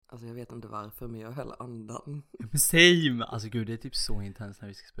Alltså jag vet inte varför, men jag höll andan. Same! Alltså gud, det är typ så intens när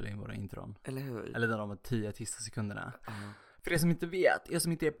vi ska spela in våra intron. Eller hur? Eller de 10 sista sekunderna. Uh-huh. För er som inte vet, er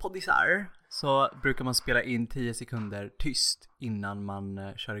som inte är poddisar, så brukar man spela in 10 sekunder tyst innan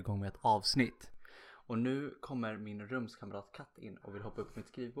man kör igång med ett avsnitt. Och nu kommer min rumskamrat Katt in och vill hoppa upp på mitt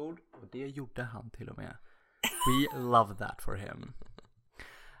skrivbord. Och det gjorde han till och med. We love that for him.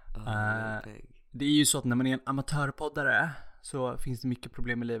 Det är ju så att när man är en amatörpoddare så finns det mycket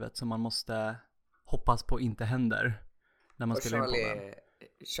problem i livet som man måste hoppas på inte händer. När man spelar in podden.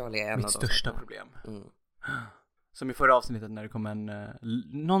 Charlie är en mitt av största problem. Som i förra avsnittet när det kom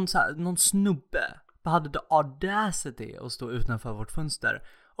någon snubbe bara hade the audacity att stå utanför vårt fönster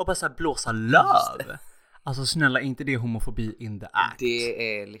och bara så här blåsa löv. Alltså snälla, inte det homofobi in the act.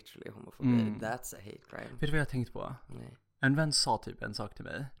 Det är literally homofobi. That's a hate crime. Vet du vad jag tänkt på? Nej. En vän sa typ en sak till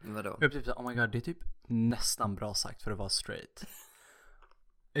mig. Vadå? Jag typ så, oh my god, det är typ nästan bra sagt för att vara straight.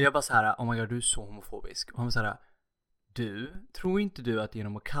 Jag bara så här, oh my god, du är så homofobisk. Och han var så här, tror inte du att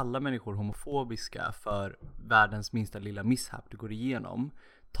genom att kalla människor homofobiska för världens minsta lilla misshap du går igenom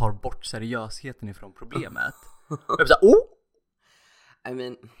tar bort seriösheten ifrån problemet? Och jag bara så här, I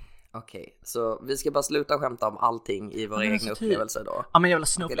mean, okej. Så vi ska bara sluta skämta om allting i våra egna upplevelser då. Ja, men jävla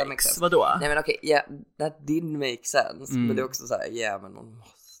snowflakes, vadå? Nej men okej, yeah, that did make sense. Men det är också så här, men man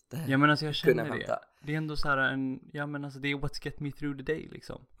måste. Ja men alltså jag känner kunna det. Det är ändå så här ja men alltså det är what's get me through the day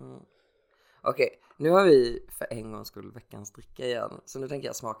liksom. Okej, nu har vi för en gångs skull veckans dricka igen. Så nu tänker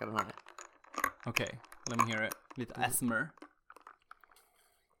jag smaka den här. Okej, let me hear it. Lite ASMR.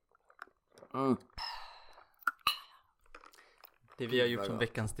 Det vi har gjort som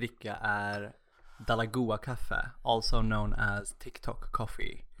veckans dricka är Dalagua-kaffe, also known as TikTok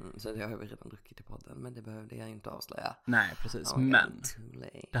coffee. Så det har vi redan druckit i podden, men det behövde jag inte avslöja. Nej, precis. Men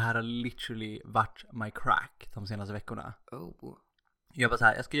det här har literally varit my crack de senaste veckorna. Jag var så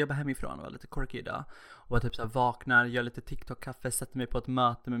här, jag ska jobba hemifrån och vara lite quirky idag. Och jag typ så här vaknar, gör lite TikTok-kaffe, sätter mig på ett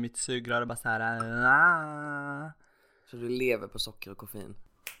möte med mitt sugrör och bara så här. Så du lever på socker och koffein?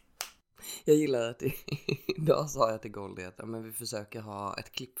 Jag gillar att idag sa jag till Goldie att men vi försöker ha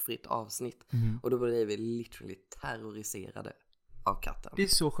ett klippfritt avsnitt. Och då blir vi literally terroriserade av katten. Det är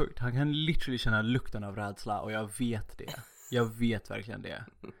så sjukt. Han kan literally känna lukten av rädsla och jag vet det. Jag vet verkligen det.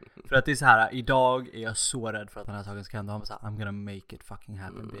 För att det är så här, idag är jag så rädd för att den här saken ska hända. Han bara så här, I'm gonna make it fucking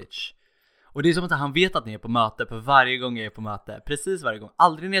happen bitch. Och det är som att han vet att ni är på möte. För varje gång jag är på möte, precis varje gång.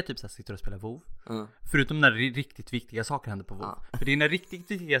 Aldrig när jag typ så här sitter och spelar WoW. Förutom när riktigt viktiga saker händer på WoW. För det är när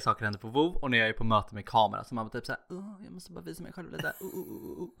riktigt viktiga saker händer på WoW. Och när jag är på möte med kamera. Så man bara typ så här, jag måste bara visa mig själv lite.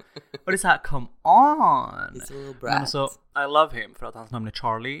 Och det är så här, come on. Men så, I love him för att hans namn är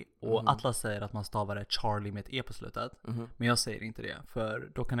Charlie. Och Atlas säger att man stavar det Charlie med ett E på slutet. Men jag säger inte det.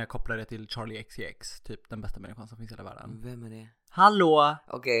 För då kan jag koppla det till Charlie XCX. Typ den bästa människan som finns i hela världen. Vem är det? Hallå!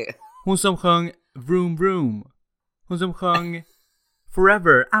 Okej. Hon som sjöng Vroom Vroom. Hon som sjöng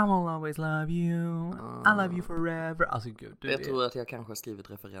Forever, I will always love you. I love you forever. Alltså gud, jag tror att jag kanske har skrivit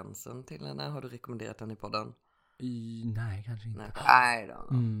referensen till henne. Har du rekommenderat den i podden? Nej, kanske inte. I don't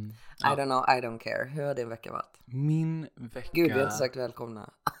know. I don't know, I don't care. Hur har din vecka varit? Min vecka... Gud, vi har inte sagt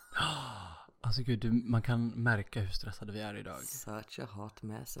välkomna. Alltså gud, man kan märka hur stressade vi är idag. Such a hot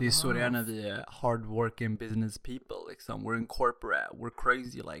mess. Det är så det är när vi är hardworking business people liksom. We're in corporate, we're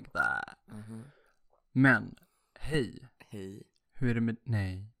crazy like that. Men, hej. Hur är det med...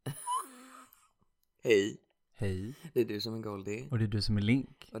 Nej. Hej. Det är du som är Goldie. Och det är du som är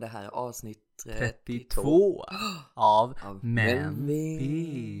Link. Och det här är avsnitt 32 av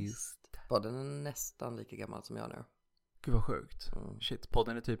Memphis. Podden är nästan lika gammal som jag nu. Gud vad sjukt. Shit,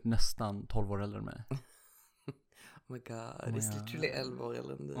 podden är typ nästan 12 år äldre än mig. Oh my god, det är literally 11 år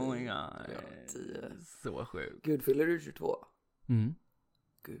äldre än dig. Oh my god. 10. Så sjukt. Gud, fyller du 22?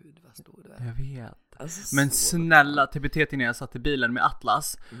 Gud, vad stor du är. Jag vet. Alltså, men snälla, TBT när jag satt i bilen med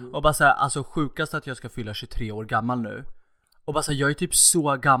Atlas. Och bara såhär, alltså sjukast att jag ska fylla 23 år gammal nu. Och bara såhär, jag är typ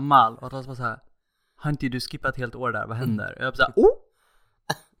så gammal. Och Atlas bara såhär, har inte du skippat helt år där, vad händer? Och jag bara såhär,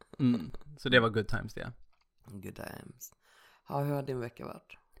 Så det var good times det. Good times. Hur har din vecka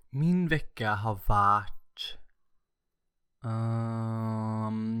varit? Min vecka har varit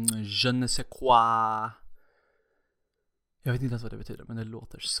je ne sais quoi. Jag vet inte ens vad det betyder, men det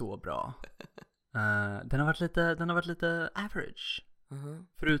låter så bra. Den har varit lite average.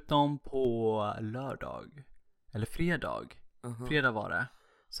 Förutom på lördag. Eller fredag. Fredag var det.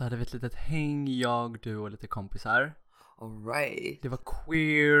 Så hade vi ett litet häng, jag, du och lite kompisar. All right. Det var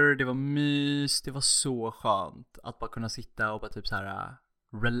queer, det var mys, det var så skönt att bara kunna sitta och bara typ så här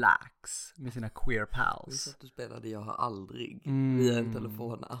relax med sina queer Vi pals. satt och spelade Jag har aldrig via en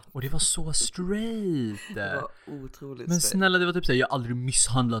telefonapp. Och det var så straight. Det var otroligt Men straight. snälla, det var typ såhär, jag har aldrig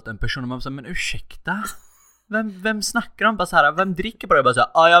misshandlat en person. Och man bara såhär, men ursäkta? Vem snackar om? Bara såhär, vem dricker på det? Bara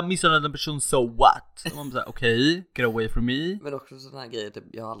såhär, jag har misshandlat en person, so what? Och man bara såhär, okej, get away from me. Men också sådana här grejer, typ,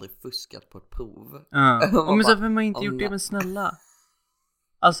 jag har aldrig fuskat på ett prov. Och men så vem har inte gjort det, men snälla.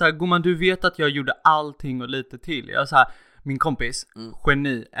 Alltså gumman, du vet att jag gjorde allting och lite till. Jag så här, min kompis,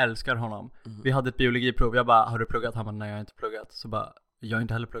 geni, älskar honom. Vi hade ett biologiprov, jag bara, har du pluggat? Han bara, nej jag har inte pluggat. Så bara, jag har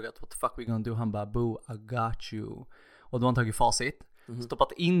inte heller pluggat, what the fuck we gonna do? Han bara, boo, I got you. Och då har han tagit facit,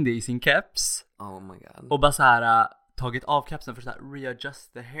 stoppat in det i sin keps. Oh my god. Och bara så här, tagit av kepsen för att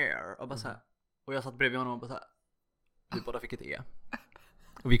readjust the hair. Och bara så här, och jag satt bredvid honom och bara så här, vi båda fick ett E.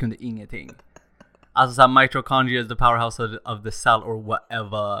 Och vi kunde ingenting. Alltså såhär, mitochondria is the powerhouse of the cell or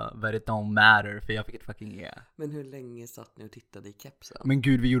whatever, but it don't matter, för jag fick ett fucking E. Men hur länge satt ni och tittade i kepsen? Men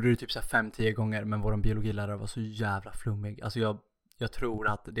gud, vi gjorde det typ såhär 5-10 gånger, men vår biologilärare var så jävla flummig. Alltså jag tror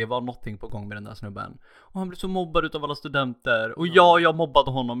att det var någonting på gång med den där snubben. Och han blev så mobbad utav alla studenter. Och jag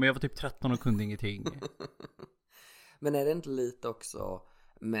mobbade honom, men jag var typ 13 och kunde ingenting. Men är det inte lite också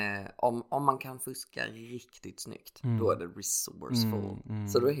med, om man kan fuska riktigt snyggt, då är det resourceful.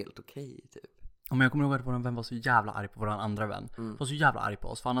 Så då är det helt okej typ. Men jag kommer ihåg att vår vän var så jävla arg på vår andra vän. Var så jävla arg på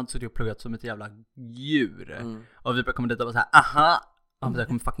oss, för han hade suttit och pluggat som ett jävla djur. Och vi bara kom dit och var såhär, aha! Och han bara, jag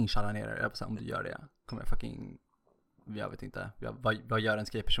kommer fucking tjalla ner er. Jag bara såhär, om du gör det kommer jag fucking, jag vet inte, vad gör en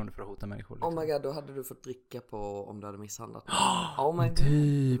skräpperson för att hota människor liksom. Oh my god, då hade du fått dricka på om du hade misshandlat någon. Oh my god,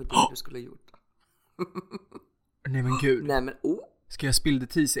 typ. det var det du skulle ha gjort. Nej men gud. Nej men Ska jag spill the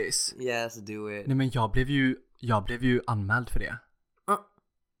thesis? Yes, do it. Nej men jag blev ju anmäld för det.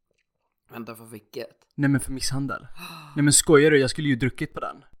 Vänta, för vilket? Nej men för misshandel. Nej men skojar du, jag skulle ju druckit på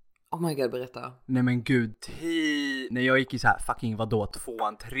den. Oh my god, berätta. Nej men gud, när jag gick i så här fucking vadå,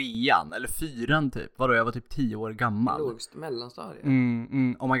 2:an, 3:an eller 4:an typ. Vadå, jag var typ 10 år gammal. Lågst mellanstadiet.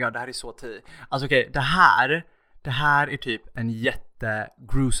 Oh my god, det här är så tid. Alltså okej, det här är typ en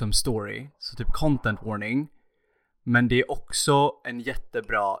gruesome story. Så typ content warning. Men det är också en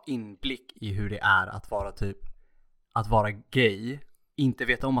jättebra inblick i hur det är att vara gay, inte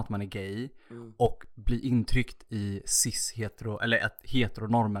veta om att man är gay och bli intryckt i cis-hetero, eller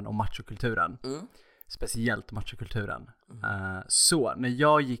heteronormen och machokulturen. Speciellt machokulturen. Så när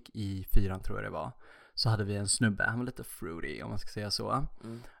jag gick i 4:an tror jag det var, så hade vi en snubbe, han var lite fruity om man ska säga så.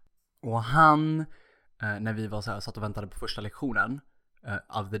 Och han, när vi var så här, satt och väntade på första lektionen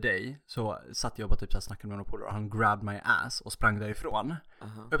of the day, så satt jag och bara typ såhär snackade med någon polare och han grabbed my ass och sprang därifrån.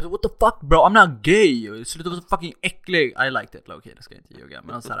 Jag bara, what the fuck bro, I'm not gay. Sluta vara så fucking äcklig. I liked it, okej, det ska jag inte ljuga.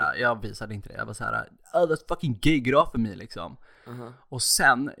 Men såhär, jag visade inte det. Jag bara såhär, oh that's fucking gay, get off of me liksom. Och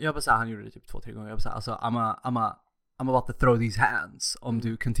sen, jag bara såhär, han gjorde det typ 2-3 gånger. Jag bara såhär, alltså I'm about to throw these hands om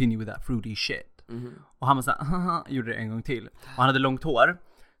du continue with that fruity shit. Och han bara såhär, haha, gjorde det en gång till. Och han hade långt hår.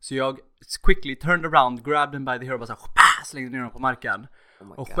 Så jag quickly turned around, grabbed him by the hair och bara såhär, slängde ner honom på marken.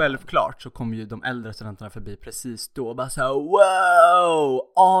 Och självklart så kom ju de äldre studenterna förbi precis då och bara såhär, wow,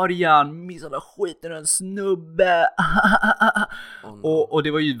 Arian missade skiten en snubbe. Och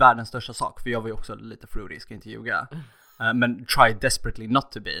det var ju världens största sak, för jag var ju också lite fruity, ska inte ljuga. Men try desperately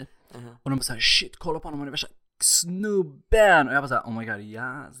not to be. Och de bara såhär, shit, kolla på honom, han är värsta snubben. Och jag bara såhär, oh my god,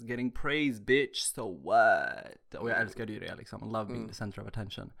 yes, getting praise bitch, so what. Och jag älskade ju det liksom, I love being the center of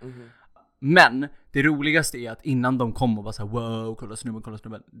attention. Men det roligaste är att innan de kom och bara såhär, wow, kolla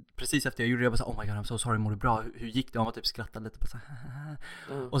snubben. Precis efter jag gjorde det, jag bara såhär, oh my god, I'm so sorry, mår du bra? Hur gick det? Och han var typ skrattade lite på såhär.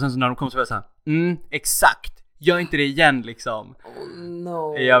 Och sen så när de kom så var jag såhär, exakt, gör inte det igen liksom. Oh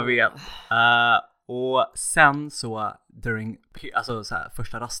no. Jag vet. Och sen så alltså så här,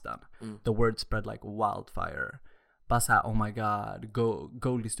 första rasten, the word spread like wildfire. Bara såhär, oh my god,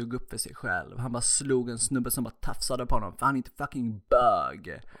 Goldie stod upp för sig själv. Han bara slog en snubbe som bara tafsade på honom, för han är inte fucking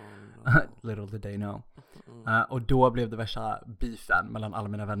bög. Little did they know. Och då blev det värsta beefen mellan alla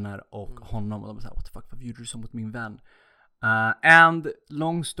mina vänner och honom. Och de bara såhär, what the fuck, varför gjorde du så mot min vän? And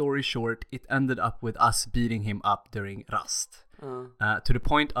long story short, it ended up with us beating him up during rast. To the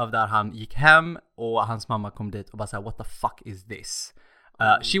point of that han gick hem och hans mamma kom dit och bara såhär, what the fuck is this?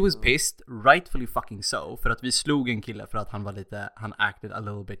 She was pissed, rightfully fucking so, för att vi slog en kille för att han acted a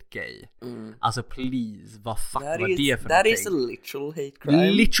little bit gay. Alltså please, vad fuck var det för that någonting? is a literal hate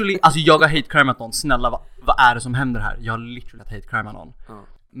crime. Literally, alltså jag har hate crimeat någon. Snälla, vad är det som händer här? Jag har literally hate crimeat någon.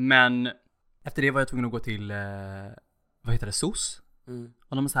 Men efter det var jag tvungen att gå till vad heter det, SOS.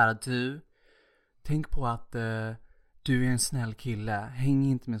 Och de är såhär, du, tänk på att du är en snäll kille, häng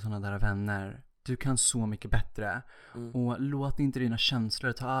inte med såna där vänner. Du kan så mycket bättre. Och låt inte dina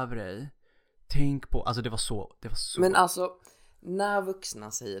känslor ta över dig. Tänk på, alltså det var så. Men alltså, när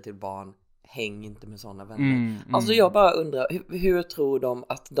vuxna säger till barn, häng inte med sådana vänner. Alltså jag bara undrar, hur tror de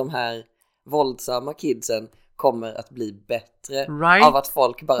att de här våldsamma kidsen kommer att bli bättre av att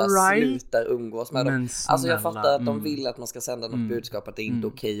folk bara slutar umgås med dem. Alltså jag fattar att de vill att man ska sända något budskap att det är inte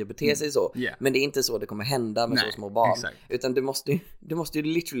okej att bete sig så. Men det är inte så det kommer hända med så små barn. Exakt. Utan du måste ju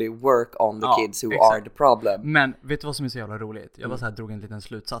literally work on the kids who are the problem. Men vet du vad som är så jävla roligt? Jag bara så här drog en liten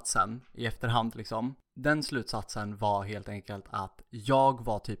slutsats sen i efterhand liksom. Den slutsatsen var helt enkelt att jag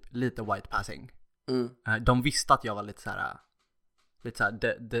var typ lite white passing. De visste att jag var lite så här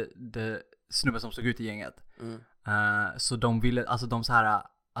the snubben som såg ut i gänget. Så de ville,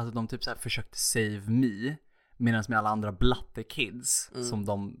 de typ så här försökte save me, medan med alla andra blatte kids som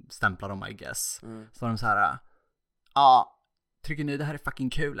de stämplar dem, I guess. Så de så här, tycker ni det här är fucking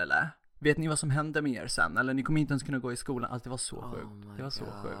kul eller? Vet ni vad som händer med er sen? Eller ni kommer inte ens kunna gå i skolan. Alltså det var så sjukt. Det var så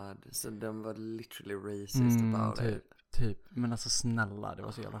sjukt. Så de var literally racist about it. Typ, men alltså snälla, det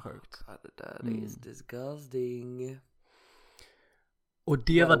var så jävla sjukt. That is disgusting. Och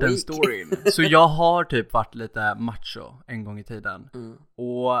det var den storyn. Så jag har typ varit lite macho en gång i tiden.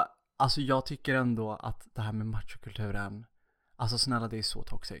 Och alltså jag tycker ändå att det här med machokulturen, alltså snälla, det är så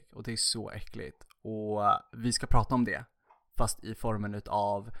toxic och det är så äckligt. Och vi ska prata om det, fast i formen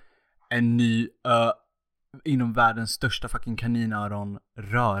av en ny inom världens största fucking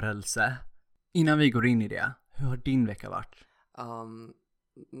kaninöron-rörelse. Innan vi går in i det, hur har din vecka varit?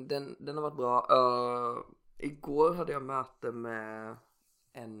 Den har varit bra. Igår hade jag möte med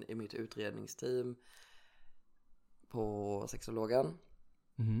en i mitt utredningsteam på sexologen.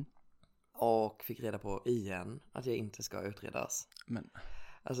 Och fick reda på igen att jag inte ska utredas. Men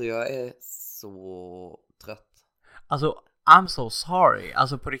alltså jag är så trött. Alltså I'm so sorry.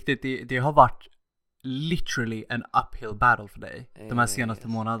 Alltså på riktigt, det har varit literally en uphill battle för dig. De här senaste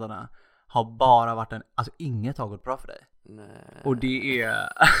månaderna har bara varit alltså inget har gått bra för dig. Nej. Och det är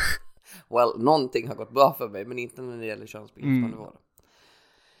well, någonting har gått bra för mig, men inte när det gäller könsbekräftande vård.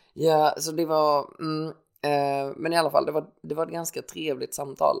 Ja, så det var men i alla fall, det var ett ganska trevligt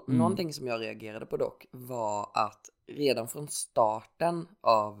samtal. Någonting som jag reagerade på dock var att redan från starten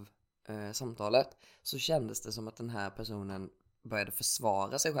av samtalet så kändes det som att den här personen började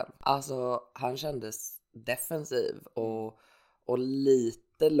försvara sig själv. Alltså han kändes defensiv och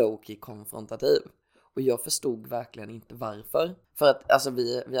lite low-key konfrontativ. Och jag förstod verkligen inte varför. För att alltså,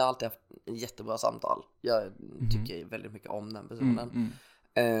 vi har alltid haft jättebra samtal. Jag tycker väldigt mycket om den personen.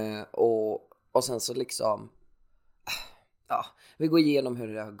 Och sen så liksom vi går igenom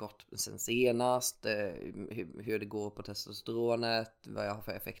hur det har gått sen senast, hur det går på testosteronet, vad jag har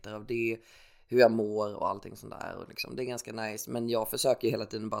för effekter av det, hur jag mår och allting sånt där. Och liksom, det är ganska nice, men jag försöker hela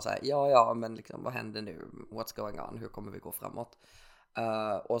tiden bara säga ja, men liksom, vad händer nu? What's going on? Hur kommer vi gå framåt?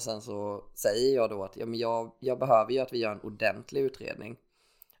 Och sen så säger jag då att jag behöver ju att vi gör en ordentlig utredning.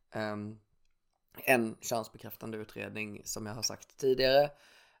 En könsbekräftande utredning som jag har sagt tidigare.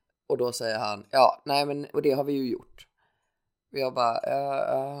 Och då säger han, och det har vi ju gjort. Och jag bara,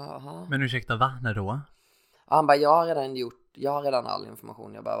 Men ursäkta, va? När då? Och han bara, jag har redan all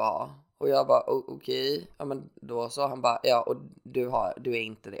information jag behöver ha. Och jag bara, okej. Ja men då så, han bara, och du är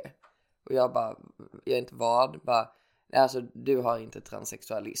inte det. Och jag bara, jag är inte vad? Alltså du har inte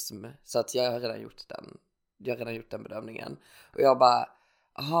transsexualism. Så att jag har redan gjort den bedömningen. Och jag bara,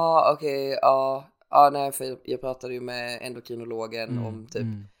 okej, nej, för jag pratade ju med endokrinologen om typ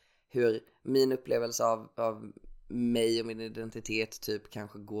hur min upplevelse av mig och min identitet typ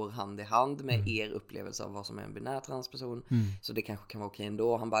kanske går hand i hand med er upplevelse av vad som är en binär transperson. Så det kanske kan vara okej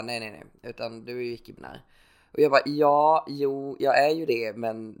ändå. Han bara, nej, utan du är ju icke-binär. Och jag bara, jag är ju det,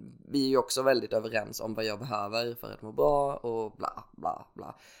 men vi är ju också väldigt överens om vad jag behöver för att må bra och bla bla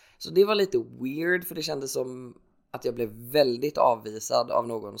bla. Så det var lite weird, för det kändes som att jag blev väldigt avvisad av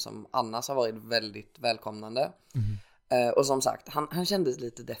någon som annars har varit väldigt välkomnande. Och som sagt, han kändes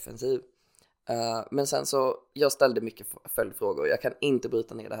lite defensiv. Men sen så, jag ställde mycket följdfrågor. Jag kan inte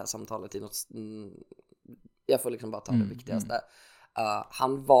bryta ner det här samtalet i något. Jag får liksom bara ta det viktigaste.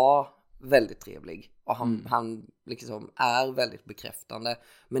 Han var väldigt trevlig. Och han liksom är väldigt bekräftande.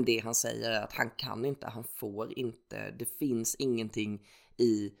 Men det han säger är att han kan inte, han får inte. Det finns ingenting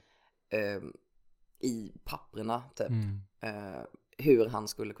i papperna typ. Hur han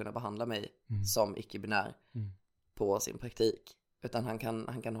skulle kunna behandla mig som icke-binär på sin praktik. Utan han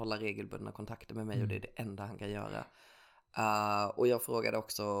kan hålla regelbundna kontakter med mig och det är det enda han kan göra. Och jag frågade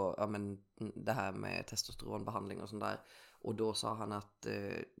också det här med testosteronbehandling och sånt där. Och då sa han att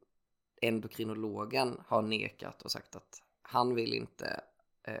endokrinologen har nekat och sagt att han vill inte.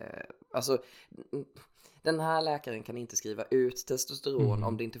 Alltså den här läkaren kan inte skriva ut testosteron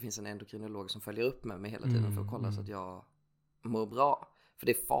om det inte finns en endokrinolog som följer upp med mig hela tiden för att kolla så att jag mår bra. För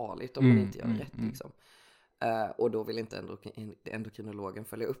det är farligt om man inte gör rätt liksom. Och då vill inte endokrinologen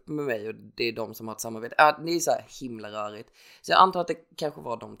följa upp med mig. Och det är de som har ett samarbete. Det är så här himla rörigt. Så jag antar att det kanske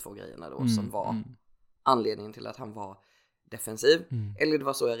var de 2 grejerna då som var anledningen till att han var defensiv. Eller det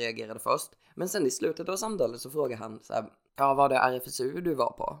var så jag reagerade först. Men sen i slutet av samtalet så frågade han så här, var det RFSU du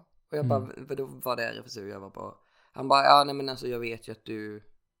var på? Och jag bara, vadå var det RFSU jag var på? Han bara, nej men alltså jag vet ju att du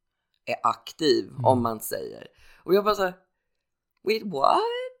är aktiv om man säger. Och jag bara så här, wait what?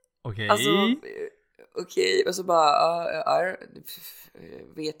 Okej. Alltså, okej. Och så bara, jag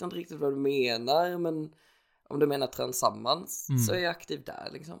vet inte riktigt vad du menar, men om du menar tillsammans så är jag aktiv där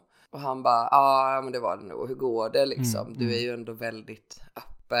liksom. Och han bara, men det var det nog. Hur går det liksom? Du är ju ändå väldigt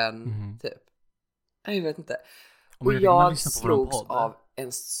öppen, typ. Jag vet inte. Och jag slogs av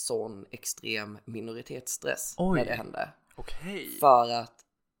en sån extrem minoritetsstress när det hände. För att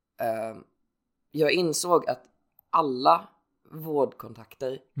jag insåg att alla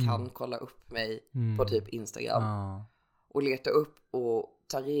vårdkontakter kan kolla upp mig på typ Instagram och leta upp och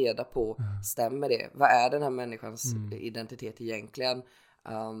ta reda på, stämmer det? Vad är den här människans identitet egentligen?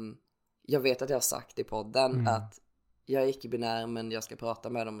 Jag vet att jag har sagt i podden att jag är icke-binär, men jag ska prata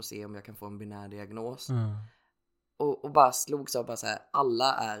med dem och se om jag kan få en binär diagnos. Och bara slogs av bara så här,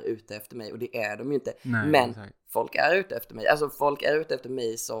 alla är ute efter mig, och det är de ju inte. Nej, men exakt. Folk är ute efter mig. Alltså folk är ute efter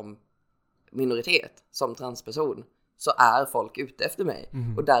mig som minoritet, som transperson. Så är folk ute efter mig.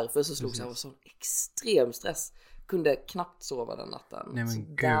 Och därför så slogs jag av sån extrem stress. Kunde knappt sova den natten. Nej,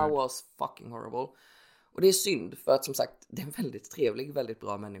 men that was fucking horrible. Och det är synd, för att som sagt, det är en väldigt trevlig, väldigt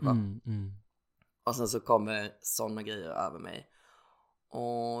bra människa. Och sen så kommer såna grejer över mig.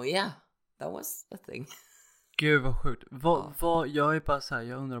 Och yeah, that was the thing. Gud vad sjukt. Jag är bara så här,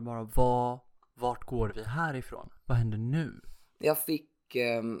 jag undrar bara, vart går vi härifrån? Vad händer nu? Jag fick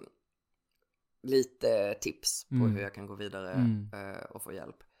lite tips på hur jag kan gå vidare och få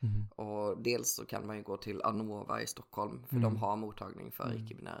hjälp. Och dels så kan man ju gå till Anova i Stockholm, för de har mottagning för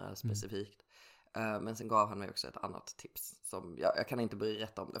icke-binära specifikt. Men sen gav han mig också ett annat tips som jag kan inte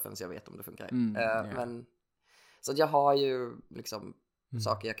berätta om det förrän jag vet om det funkar. Men så jag har ju liksom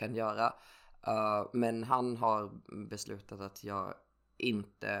saker jag kan göra. Men han har beslutat att jag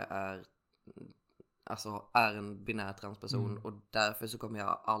inte är en binär transperson, och därför så kommer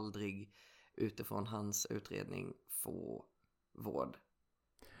jag aldrig utifrån hans utredning få vård.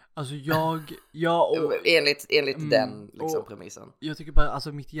 Alltså enligt den liksom premissen. Jag tycker bara,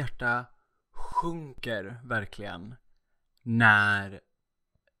 alltså mitt hjärta sjunker verkligen när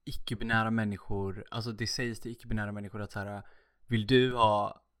icke-binära människor, alltså det sägs till icke-binära människor att så här, vill du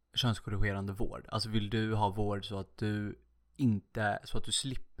ha könskorrigerande vård? Alltså vill du ha vård så att du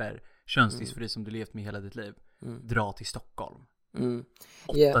slipper könsdysfori som du levt med hela ditt liv? Dra till Stockholm.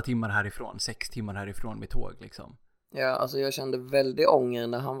 8 timmar härifrån, 6 timmar härifrån med tåg liksom. Ja, alltså jag kände väldigt ånger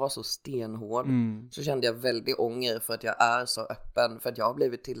när han var så stenhård. Så kände jag väldigt ånger för att jag är så öppen, för att jag har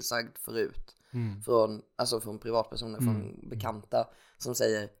blivit tillsagd förut från privatpersoner, från bekanta som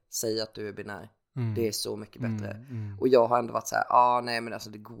säg att du är binär. Det är så mycket bättre. Och jag har ändå varit så här, nej men alltså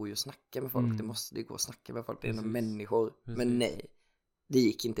det går ju att snacka med folk. Det går att snacka med folk, det är ändå människor. Men nej, det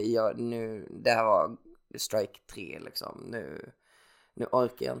gick inte. Det här var strike 3 liksom. Nu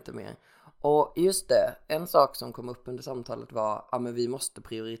orkar jag inte mer. Och just det, en sak som kom upp under samtalet var men vi måste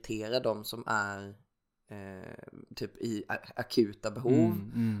prioritera de som är typ i akuta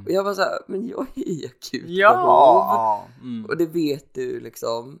behov. Och jag var så här, men jag är i akuta behov. Och det vet du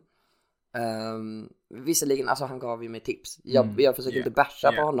liksom. Visserligen, alltså han gav ju mig tips. Jag försöker inte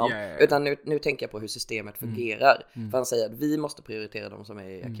basha på honom, utan nu tänker jag på hur systemet fungerar. För han säger att vi måste prioritera de som är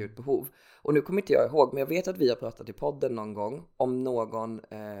i akut behov. Och nu kommer inte jag ihåg, men jag vet att vi har pratat i podden någon gång om någon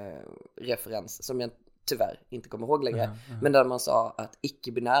referens som jag tyvärr inte kommer ihåg längre. Men där man sa att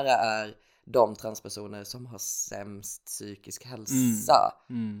icke-binära är de transpersoner som har sämst psykisk hälsa.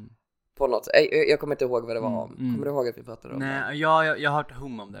 På något. Jag kommer inte ihåg vad det var om. Kommer du ihåg att vi pratade om det? Nej, jag har hört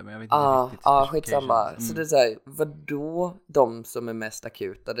hum om det, men jag vet inte riktigt. Skitsamma. Så det är såhär, vadå de som är mest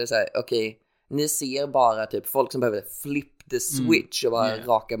akuta? Det är såhär, okej, ni ser bara typ folk som behöver flip the switch och bara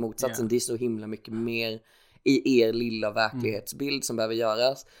raka motsatsen. Det är så himla mycket mer i er lilla verklighetsbild som behöver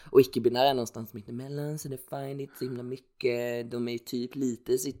göras. Och icke-binära är någonstans mitt emellan, så det är fine, det är så himla mycket. De är typ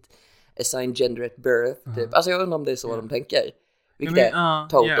lite sitt assigned gender at birth. Typ. Alltså jag undrar om det är så de tänker. Vilket är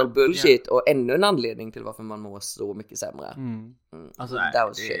total bullshit och ännu en anledning till varför man mår så mycket sämre. Alltså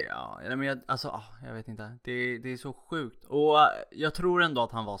jag vet inte. Det är så sjukt. Och jag tror ändå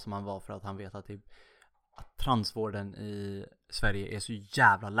att han var som han var för att han vet att att transvården i Sverige är så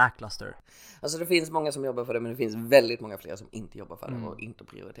jävla lackluster. Alltså det finns många som jobbar för det, men det finns väldigt många fler som inte jobbar för det och inte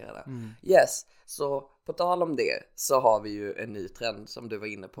prioriterar det. Yes, så på tal om det så har vi ju en ny trend som du var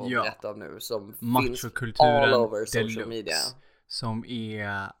inne på och berätta om nu, som finns all over social media. Som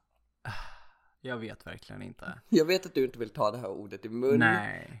är... Jag vet verkligen inte. Jag vet att du inte vill ta det här ordet i mun.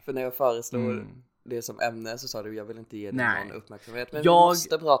 Nej. För när jag föreslår det som ämne så sa du jag vill inte ge dig någon uppmärksamhet. Men vi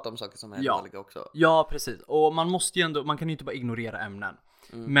måste prata om saker som är dåliga också. Ja, precis. Och man måste ju ändå, man kan ju inte bara ignorera ämnen.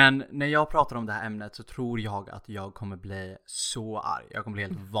 Men när jag pratar om det här ämnet så tror jag att jag kommer bli så arg. Jag kommer bli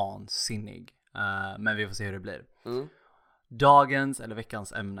helt vansinnig. Men vi får se hur det blir. Dagens eller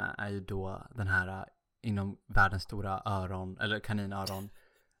veckans ämne är ju då den här inom världens stora öron, eller kaninöron,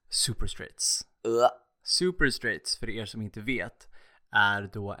 super straights. Super straights, för er som inte vet, är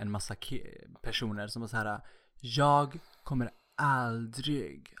då en massa personer som är så här: jag kommer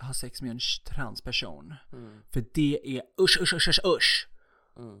aldrig ha sex med en transperson. För det är usch.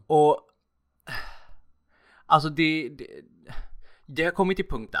 Och alltså det har kommit till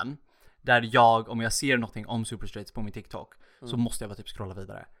punkten där jag, om jag ser någonting om super straights på min TikTok, så måste jag bara typ scrolla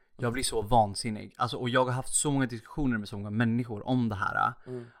vidare. Jag blir så vansinnig. Alltså, och jag har haft så många diskussioner med så många människor om det här.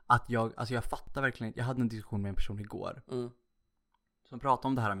 Att jag fattar verkligen. Jag hade en diskussion med en person igår som pratade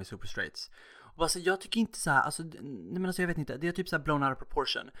om det här med super straights. Och alltså, jag tycker inte så här, alltså, nej, men alltså, jag vet inte, det är typ så här blown out of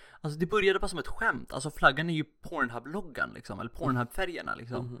proportion. Alltså det började bara som ett skämt. Alltså flaggan är ju Pornhub-loggan liksom, eller Pornhub-färgerna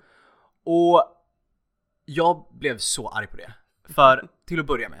liksom. Och jag blev så arg på det. För till att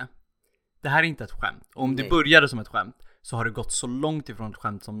börja med, det här är inte ett skämt. Och om det började som ett skämt så har det gått så långt ifrån ett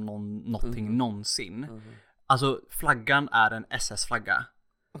skämt som någonting någonsin. Alltså flaggan är en SS-flagga.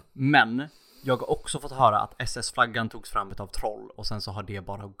 Men jag har också fått höra att SS-flaggan togs fram av troll. Och sen så har det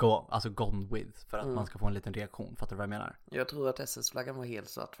bara gone with. För att man ska få en liten reaktion. Fattar du vad jag menar? Jag tror att SS-flaggan var helt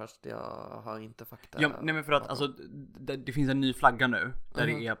svart. Fast jag har inte fakta. Ja, nej men för att alltså, det finns en ny flagga nu. Där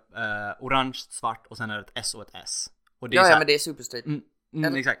det är orange, svart och sen är det ett S och ett S. Och det är så här, men det är super straight.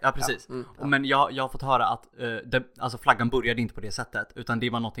 Exakt, ja precis. Men jag har fått höra att alltså flaggan började inte på det sättet, utan det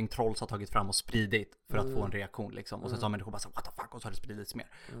var någonting trolls har tagit fram och spridit för att få en reaktion liksom. Och sen så har människor bara så what the fuck, och så har det spridits mer.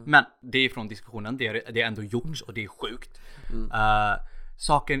 Men det är från diskussionen, det är ändå gjorts och det är sjukt.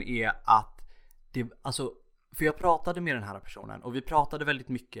 Saken är att det, alltså, för jag pratade med den här personen och vi pratade väldigt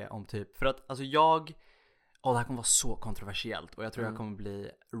mycket om typ, för att alltså det här kommer vara så kontroversiellt och jag tror jag kommer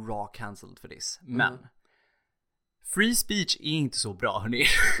bli raw cancelled för this. Men free speech är inte så bra, hörni.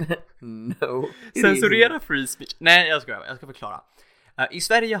 No. Censurera free speech. Nej, jag ska förklara. I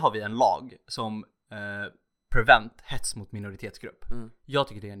Sverige har vi en lag som prevent hets mot minoritetsgrupp. Jag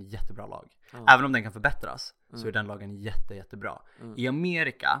tycker det är en jättebra lag. Även om den kan förbättras så är den lagen jättebra. I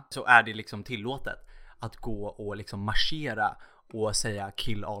Amerika så är det liksom tillåtet att gå och liksom marschera och säga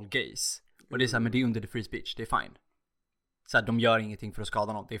kill all gays. Och det är så här, men det är under the free speech, det är fine. Så här, de gör ingenting för att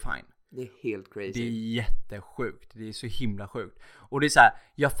skada någon, det är fine. Det är helt crazy. Det är jättesjukt. Det är så himla sjukt. Och det är så här,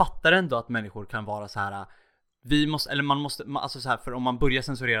 jag fattar ändå att människor kan vara så här, alltså så här, för om man börjar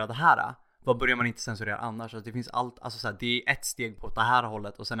censurera det här, vad börjar man inte censurera annars? Alltså det finns allt, alltså så här, det är ett steg på det här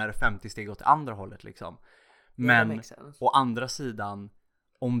hållet och sen är det 50 steg åt det andra hållet liksom. Men å andra sidan,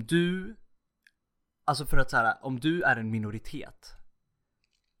 om du, alltså för att så här, om du är en minoritet,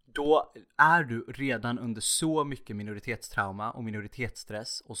 då är du redan under så mycket minoritetstrauma och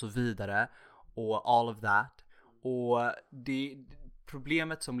minoritetsstress och så vidare och all of that. Och det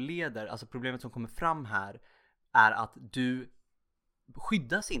problemet som kommer fram här är att du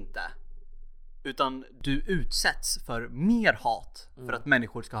skyddas inte, utan du utsätts för mer hat för att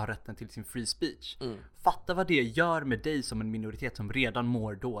människor ska ha rätten till sin free speech. Fatta vad det gör med dig som en minoritet som redan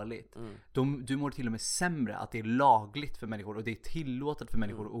mår dåligt. Du mår till och med sämre att det är lagligt för människor och det är tillåtet för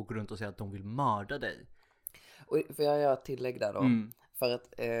människor att gå runt och säga att de vill mörda dig. Och får jag göra ett tillägg där då? För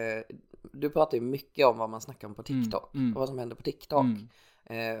att du pratar ju mycket om vad man snackar om på TikTok och vad som händer på TikTok.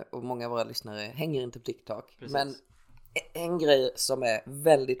 Och många av våra lyssnare hänger inte på TikTok. Precis. Men en grej som är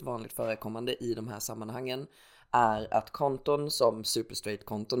väldigt vanligt förekommande i de här sammanhangen är att konton som super straight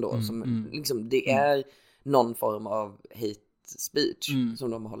konton då, som liksom det är någon form av hate speech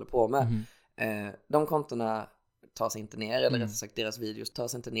som de håller på med. De kontona tas inte ner, eller rättare sagt deras videos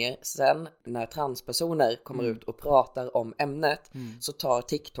tas inte ner. Sen när transpersoner kommer ut och pratar om ämnet så tar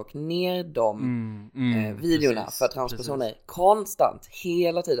TikTok ner de videorna för transpersoner konstant,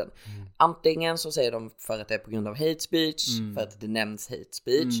 hela tiden. Antingen så säger de för att det är på grund av hate speech, för att det nämns hate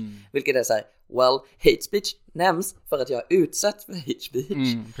speech, vilket är så här, Well, hate speech nämns för att jag är utsatt för hate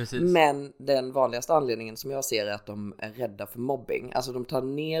speech. Precis. Men den vanligaste anledningen som jag ser är att de är rädda för mobbing. Alltså de tar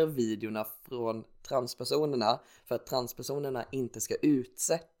ner videorna från transpersonerna för att transpersonerna inte ska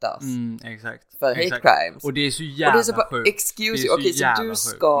utsättas Exakt. för hate crimes. Och det är så jävla sjukt. Excuse you, okej, så du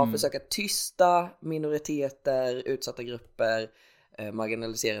ska försöka tysta minoriteter, utsatta grupper,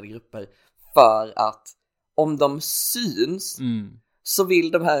 marginaliserade grupper för att om de syns så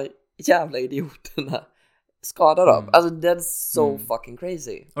vill de här jävla idioterna skada dem. Alltså that's so fucking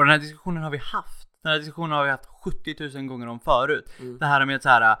crazy. Och den här diskussionen har vi haft. Den här diskussionen har vi haft 70 000 gånger om förut. Det här med att så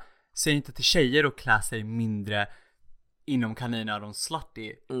här, säg inte till tjejer och klä sig mindre inom kaniner och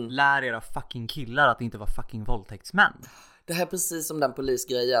slutty. Lär era fucking killar att inte vara fucking våldtäktsmän. Det här är precis som den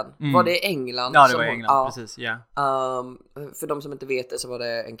polisgrejen. Var det i England? Ja, det var i England, precis, ja. För de som inte vet det så var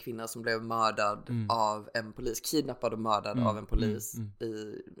det en kvinna som blev mördad av en polis. Kidnappad och mördad av en polis.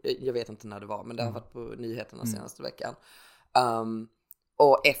 Jag vet inte när det var, men det har varit på nyheterna senaste veckan.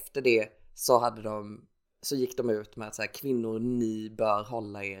 Och efter det så gick de ut med att så här, kvinnor, ni bör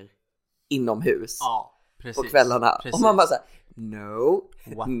hålla er inomhus. Ja. Precis, på kvällarna. precis. Och man bara såhär, no,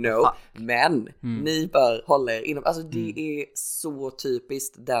 men ni bör hålla er inom. Alltså det är så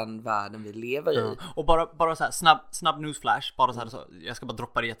typiskt den världen vi lever i. Och bara så här, snabb newsflash. Bara så här, så jag ska bara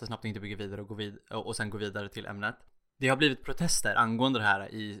droppa det jättesnabbt och inte bygga vidare och sen gå vidare till ämnet. Det har blivit protester angående det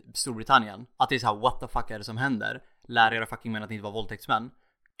här i Storbritannien. Att det är så här, what the fuck är det som händer? Lär era fucking män att inte vara våldtäktsmän.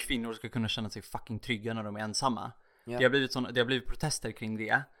 Kvinnor ska kunna känna sig fucking trygga när de är ensamma. Yeah. Det har blivit protester kring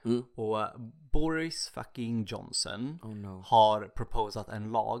det. Och Boris fucking Johnson har proposat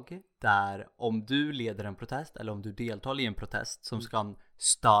en lag där om du leder en protest eller om du deltar i en protest som ska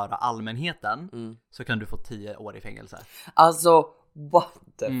störa allmänheten så kan du få 10 år i fängelse. Alltså, what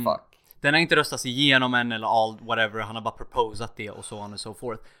the fuck? Den har inte röstats igenom än eller all whatever. Han har bara proposat det och så on och so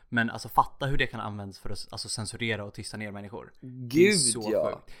forth. Men alltså fatta hur det kan användas för att alltså, censurera och tysta ner människor. Gud,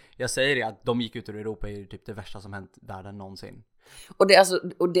 ja. Sjukt. Jag säger det att de gick ut ur Europa är typ det värsta som hänt världen någonsin. Och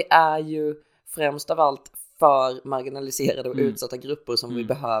det är ju främst av allt för marginaliserade och utsatta grupper som vi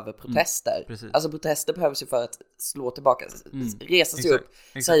behöver protester. Alltså protester behövs ju för att slå tillbaka, resa sig upp,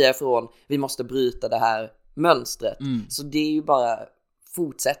 säga ifrån, vi måste bryta det här mönstret. Så det är ju bara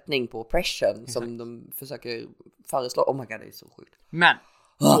fortsättning på oppression som de försöker föreslå. Oh my god, det är så sjukt. Men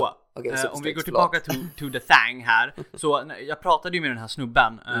så, om vi går tillbaka to the thing här. Så jag pratade ju med den här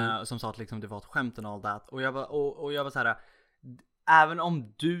snubben som sa att liksom, det var ett skämt och all that. Och jag var så här, även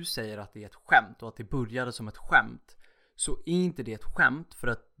om du säger att det är ett skämt och att det började som ett skämt, så är inte det ett skämt för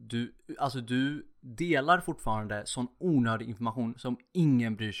att du delar fortfarande sån onödig information som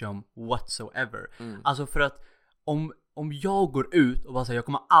ingen bryr sig om whatsoever. Alltså för att om jag går ut och bara säger jag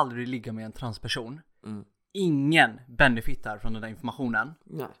kommer aldrig ligga med en transperson, ingen benefitar från den där informationen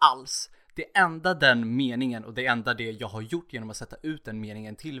alls. Det enda den meningen och det enda det jag har gjort genom att sätta ut den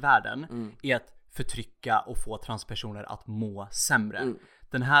meningen till världen är att förtrycka och få transpersoner att må sämre.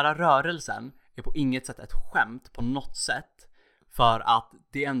 Den här rörelsen är på inget sätt ett skämt på något sätt, för att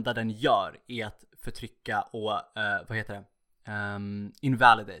det enda den gör är att förtrycka och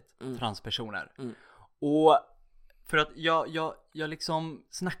invalidate transpersoner. Och för att jag liksom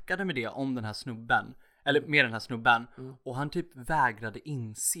snackade med det om den här snubben, eller med den här snubben, och han typ vägrade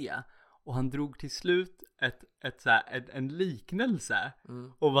inse, och han drog till slut en liknelse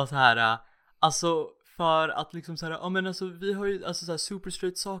och var så här, alltså för att liksom så här, ja men alltså vi har ju alltså så här, super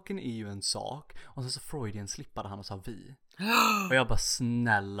straight saken är ju en sak, och så Freudian slippade han och sa vi, och jag bara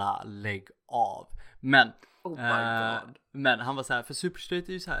snälla lägg av. Men men han var så här, för super straight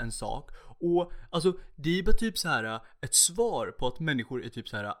är ju så här en sak. Och alltså det är bara typ så här ett svar på att människor är typ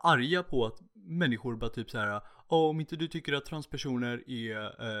så här arga på att människor bara typ så här, om inte du tycker att transpersoner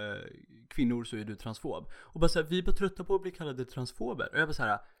är kvinnor så är du transfob. Och bara så här, vi är bara trötta på att bli kallade transfober. Och jag bara så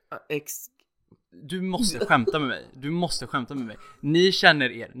här, du måste skämta med mig. Du måste skämta med mig.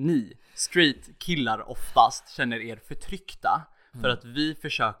 Ni straight killar oftast känner er förtryckta för att vi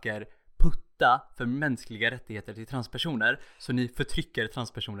försöker putta för mänskliga rättigheter till transpersoner, så ni förtrycker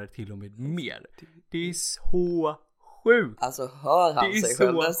transpersoner till och med mer. Det är så sjukt. Alltså hör han sig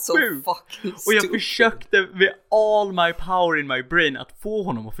själv, det är så fucking stupid. Och jag försökte med all my power in my brain att få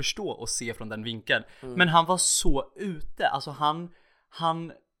honom att förstå och se från den vinkeln. Men han var så ute. Alltså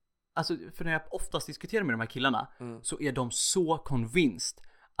alltså för när jag oftast diskuterar med de här killarna så är de så convinced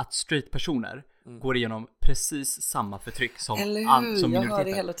att straight personer går igenom precis samma förtryck som minoriteter. Jag hör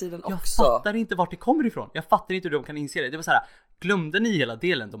det hela tiden också. Jag fattar inte vart det kommer ifrån. Jag fattar inte hur de kan inse det. Det var så här, glömde ni hela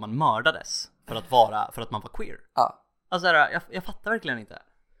delen då man mördades för att man var queer? Ja. Alltså här, jag fattar verkligen inte.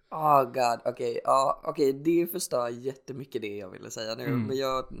 God, okej, det förstör jättemycket det jag ville säga nu, men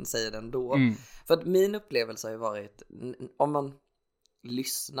jag säger det ändå. För att min upplevelse har ju varit, om man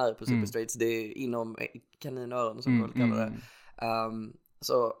lyssnar på Super Straights, det är inom kaninöron som folk kallar det,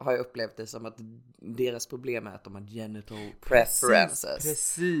 så har jag upplevt det som att deras problem är att de har genital preferences.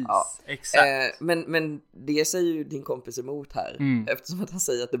 Precis. Exakt. Men det säger ju din kompis emot här, eftersom att han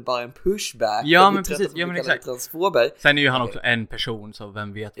säger att det bara är en pushback. Ja, men precis. Ja, men exakt. Transfober. Sen är ju han också en person, så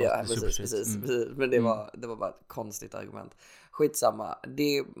vem vet vad precis. Men det var bara ett konstigt argument. Skitsamma.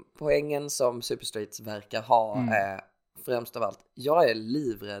 Det poängen som Super Straights verkar ha är främst av allt, jag är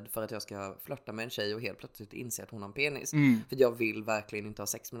livrädd för att jag ska flirta med en tjej och helt plötsligt inse att hon har en penis. För jag vill verkligen inte ha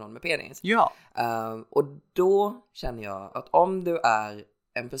sex med någon med penis. Ja. Och då känner jag att om du är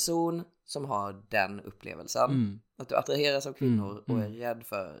en person som har den upplevelsen, att du attraheras av kvinnor och är rädd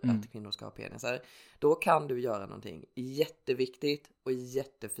för att kvinnor ska ha penisar, då kan du göra någonting jätteviktigt och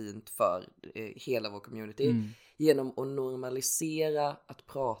jättefint för hela vår community genom att normalisera att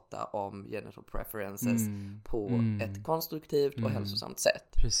prata om genital preferences på ett konstruktivt och hälsosamt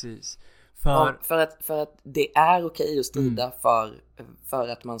sätt. Precis. För att det är okej att strida för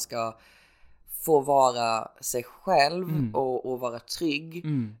att man ska få vara sig själv och vara trygg.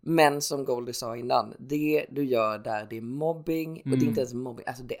 Men som Goldie sa innan, det du gör där, det är mobbing. Och det är inte ens mobbing,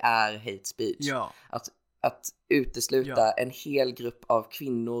 alltså det är hate speech. Ja. Att utesluta en hel grupp av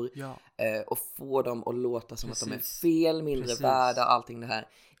kvinnor Ja. Och få dem att låta som att de är fel, mindre värda, allting det här.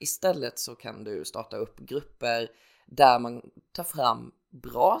 Istället så kan du starta upp grupper där man tar fram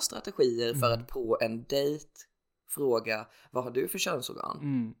bra strategier för att på en dejt fråga, vad har du för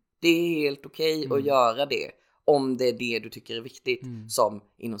könsorgan? Det är helt okej att göra det om det är det du tycker är viktigt som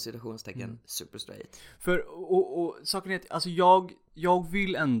inom citationstecken super straight. För och saken är att alltså jag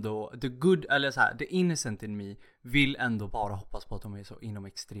vill ändå the innocent in me vill ändå bara hoppas på att de är så inom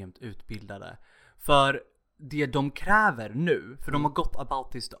extremt utbildade. För det de kräver nu, för de har gått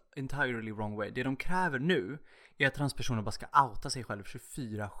about this the entirely wrong way. Det de kräver nu är att transpersoner bara ska outa sig själv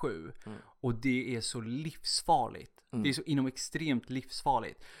 24/7. Och det är så livsfarligt. Det är så inom extremt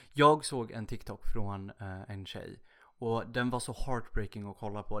livsfarligt. Jag såg en TikTok från en tjej. Och den var så heartbreaking att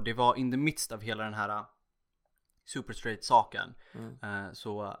kolla på. Det var in the midst av hela den här super straight saken.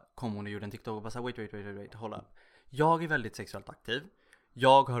 Så kom hon och gjorde en TikTok och bara så wait, hold up. Jag är väldigt sexuellt aktiv.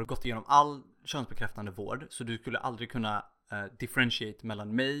 Jag har gått igenom all könsbekräftande vård. Så du skulle aldrig kunna differentiate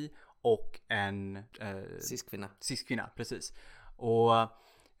mellan mig och en cis-kvinna, precis. Och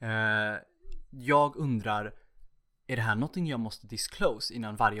jag undrar, är det här någonting jag måste disclose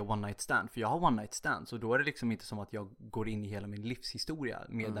innan varje one night stand? För jag har one night stand, så då är det liksom inte som att jag går in i hela min livshistoria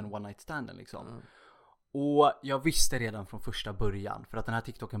med den one night standen liksom. Och jag visste redan från första början, för att den här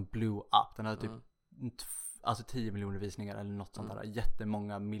TikToken blew up. Den hade typ 10 miljoner visningar eller något sånt där.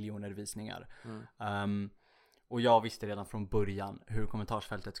 Jättemånga miljoner visningar. Och jag visste redan från början hur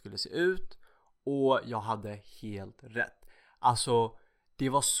kommentarsfältet skulle se ut. Och jag hade helt rätt. Alltså, det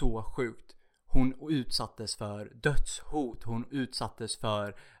var så sjukt. Hon utsattes för dödshot. Hon utsattes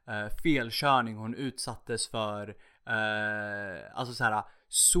för felkörning. Hon utsattes för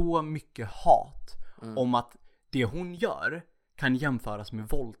så mycket hat. Om att det hon gör kan jämföras med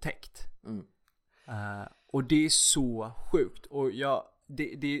våldtäkt. Och det är så sjukt. Och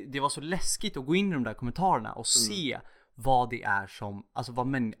det var så läskigt att gå in i de där kommentarerna och se vad det är som,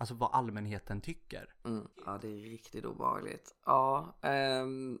 vad allmänheten tycker. Ja, det är riktigt obehagligt. Ja,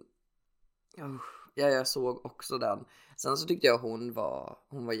 jag såg också den. Sen så tyckte jag hon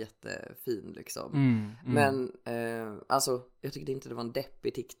var jättefin liksom. Men jag tyckte inte det var en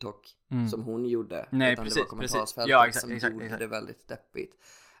deppig TikTok som hon gjorde. Nej, utan precis, det var kommentarsfältet ja, exakt, som exakt. gjorde det väldigt deppigt.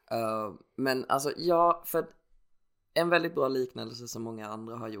 Men alltså för en väldigt bra liknelse som många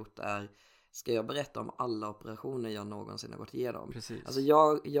andra har gjort är, ska jag berätta om alla operationer jag någonsin har gått igenom? Precis. Alltså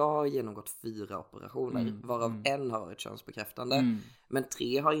jag har genomgått 4 operationer, varav en har varit könsbekräftande, men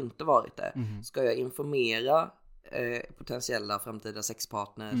 3 har inte varit det. Ska jag informera potentiella framtida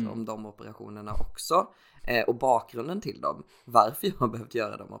sexpartners om de operationerna också? Och bakgrunden till dem, varför jag har behövt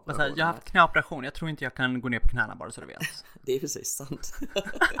göra de operationerna. Alltså, jag har haft knäoperation, jag tror inte jag kan gå ner på knäna bara så du vet. Det är precis sant.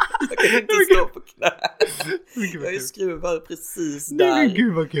 Jag kan inte stå på knä. Jag skruvar precis där. Men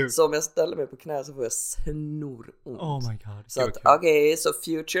gud vad kul. Så om jag ställer mig på knä så får jag snoront. Oh my god. Så att okej, så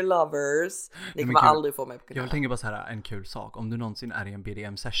future lovers, ni kommer aldrig få mig på knä. Jag tänker bara så här, en kul sak. Om du någonsin är i en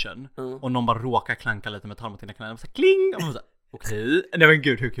BDM session och någon bara råkar klanka lite metall mot dina knän och så här, kling! Och man så här, okej. Nej men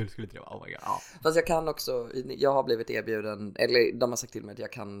gud, hur kul skulle det vara? Oh my god. Fast jag kan också, jag har blivit erbjuden, eller de har sagt till mig att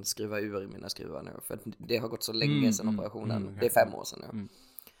jag kan skruva ur mina skruvar nu. För det har gått så länge sedan operationen. Okay. Det är 5 år sedan nu.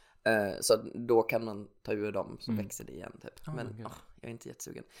 Så då kan man ta ur dem så växer det igen typ. Men jag är inte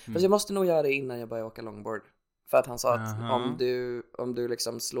jättesugen. Fast jag måste nog göra det innan jag börjar åka longboard. För att han sa att om du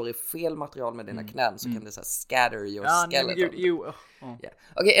liksom slår i fel material med dina knän så kan det så här scatter your skeleton.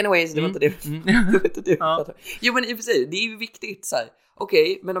 Okej, anyways, det var inte det. Det var inte det. Jo, men i och för sig, det är ju viktigt så här.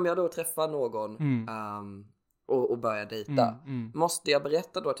 Okej, men om jag då träffar någon och börjar dejta, måste jag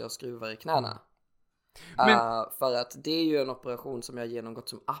berätta då att jag skruvar i knäna? För att det är ju en operation som jag genomgått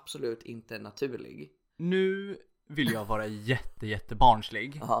som absolut inte är naturlig. Nu vill jag vara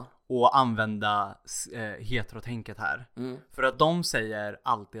jättebarnslig och använda heterotänket här. För att de säger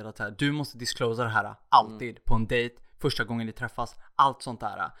alltid att här, du måste disclosa det här alltid på en dejt, första gången ni träffas, allt sånt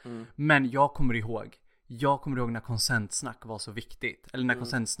där. Men jag kommer ihåg när konsentsnack var så viktigt. Eller när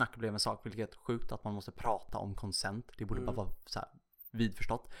konsentsnack blev en sak, vilket är sjukt att man måste prata om konsent. Det borde bara vara så här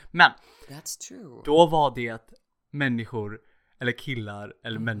vidförstått. Men that's true. Då var det att människor, eller killar,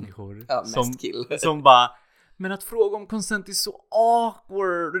 eller människor som bara, men att fråga om consent är så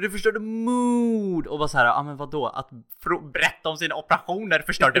awkward och det förstörde mood. Och bara så här, men vadå? Att berätta om sina operationer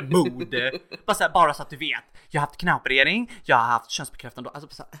förstörde mood. bara så att du vet. Jag har haft knappregering, jag har haft könsbekräftande. Alltså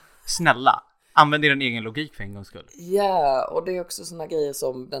så här, snälla, använd din egen logik för en gångs skull. Ja, och det är också såna grejer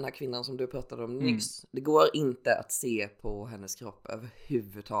som den här kvinnan som du pratade om nyss. Det går inte att se på hennes kropp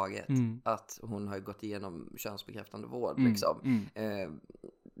överhuvudtaget att hon har gått igenom könsbekräftande vård. Liksom.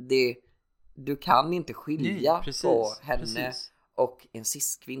 Du kan inte skilja på henne och en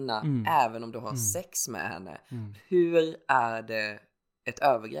cis-kvinna även om du har sex med henne. Hur är det ett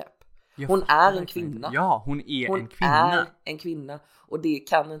övergrepp? Hon är en kvinna. Ja, hon är en kvinna. Och det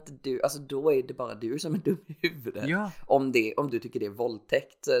kan inte du, alltså då är det bara du som är dum i huvudet. Ja. Om du tycker det är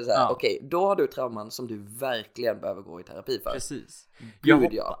våldtäkt. Okej, då har du trauman som du verkligen behöver gå i terapi för. Precis.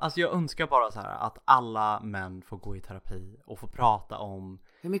 Alltså jag önskar bara så här att alla män får gå i terapi och få prata om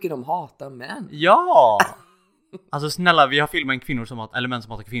hur mycket de hatar män. Ja! Alltså snälla, vi har filmen kvinnor som hatar, eller män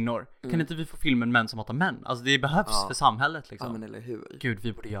som hatar kvinnor. Kan inte vi få filmen män som hatar män? Alltså det behövs för samhället liksom. Ja, men eller hur? Gud,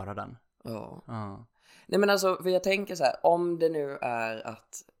 vi borde göra den. Ja. Nej, men alltså, för jag tänker så här, om det nu är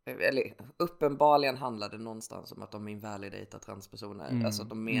att, eller uppenbarligen handlar det någonstans om att de invalidatar transpersoner. Alltså att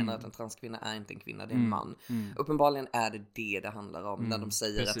de menar att en transkvinna är inte en kvinna, det är en man. Uppenbarligen är det handlar om när de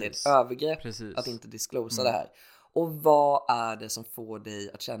säger att det är ett övergrepp att inte disclosa det här. Och vad är det som får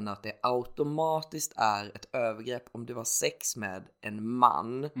dig att känna att det automatiskt är ett övergrepp om du har sex med en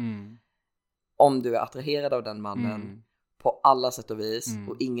man? Om du är attraherad av den mannen på alla sätt och vis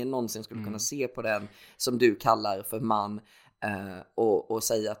och ingen någonsin skulle kunna se på den som du kallar för man och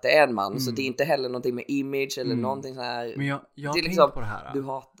säga att det är en man. Så det är inte heller någonting med image eller någonting så här. Men jag det är liksom, på det här.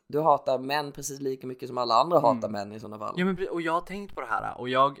 Du hatar män precis lika mycket som alla andra hatar män i sådana fall. Ja, men och jag har tänkt på det här och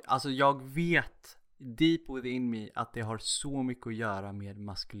jag vet deep within me att det har så mycket att göra med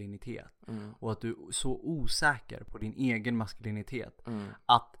maskulinitet och att du är så osäker på din egen maskulinitet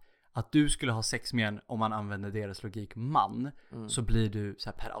att du skulle ha sex med en, om man använder deras logik, man, så blir du så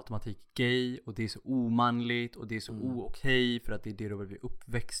här per automatik gay och det är så omanligt och det är så okej för att det är det du har blivit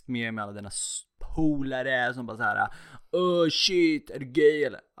uppväxt med alla dina polare som bara så här, oh shit, är du gay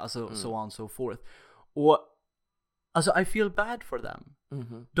eller alltså so on so forth. Och alltså I feel bad for them.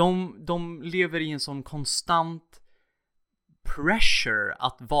 De lever i en sån konstant pressure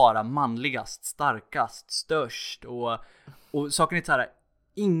att vara manligast, starkast, störst och saken är så här,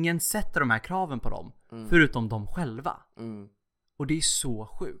 ingen sätter de här kraven på dem förutom de själva. Och det är så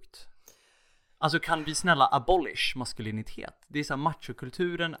sjukt. Alltså kan vi snälla abolish maskulinitet? Det är så här,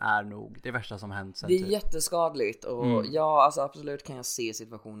 machokulturen är nog det värsta som hänt sen. Det är jätteskadligt och ja, alltså absolut kan jag se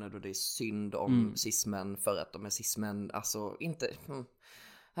situationer då det är synd om cis-män för att de är cis-män, alltså inte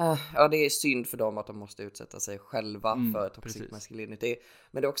ja, det är synd för dem att de måste utsätta sig själva för toxic masculinity.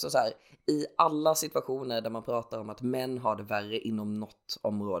 Men det är också så här, i alla situationer där man pratar om att män har det värre inom något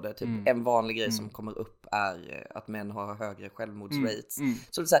område, typ en vanlig grej som kommer upp är att män har högre självmordsrates.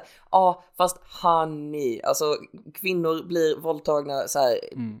 Så det är så här, fast honey, alltså kvinnor blir våldtagna så här,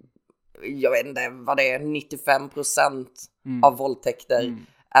 jag vet inte vad det är, 95% av våldtäkter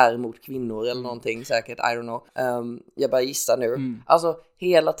är mot kvinnor eller någonting säkert, I don't know. Jag bara gissar nu. Alltså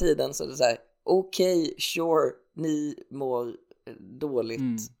hela tiden så är det så här, okej, sure, ni mår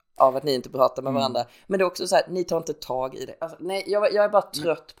dåligt av att ni inte pratar med varandra. Men det är också så här, ni tar inte tag i det. Alltså, nej, jag är bara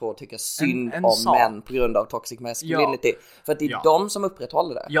trött på att tycka synd om män på grund av toxic masculinity. För att det är de som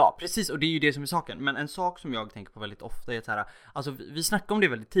upprätthåller det. Ja, precis, och det är ju det som är saken. Men en sak som jag tänker på väldigt ofta är att så här, alltså vi snackade om det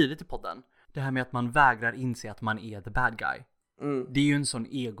väldigt tidigt i podden. Det här med att man vägrar inse att man är the bad guy. Det är ju en sån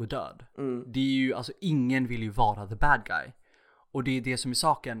egodöd. Det är ju, alltså ingen vill ju vara the bad guy. Och det är det som är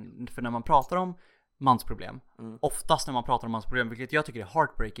saken. För när man pratar om mansproblem. Oftast när man pratar om mansproblem, vilket jag tycker är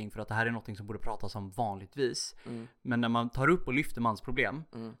heartbreaking, för att det här är något som borde pratas om vanligtvis. Men när man tar upp och lyfter mansproblem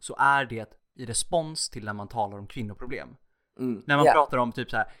så är det i respons till när man talar om kvinnoproblem. När man pratar om typ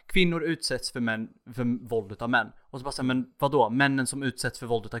så här: kvinnor utsätts för våld av män. Och så bara så här, men vadå? Männen som utsätts för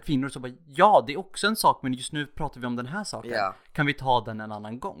våld av kvinnor. Så bara, ja, det är också en sak, men just nu pratar vi om den här saken. Kan vi ta den en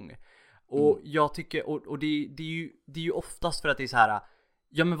annan gång? Och jag tycker, och det är ju oftast för att det är så här: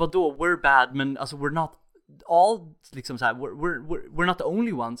 ja men vadå, we're bad, men alltså we're not all, liksom så här, we're not the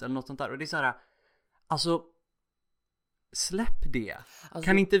only ones, eller något sånt där. Och det är så här, alltså släpp det. Alltså,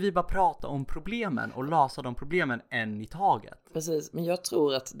 kan inte vi bara prata om problemen och lösa de problemen en i taget? Precis, men jag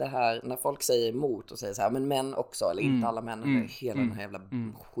tror att det här, när folk säger emot och säger så här, men män också, eller inte alla män, eller hela den här jävla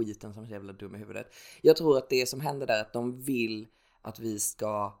skiten som är så jävla dum i huvudet. Jag tror att det som händer där är att de vill att vi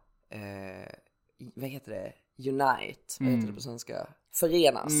ska vad heter det? Unite, vad heter det på svenska?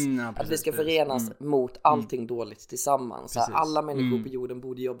 Förenas. Ja, precis, att vi ska förenas mot allting dåligt tillsammans. Så här, alla människor på jorden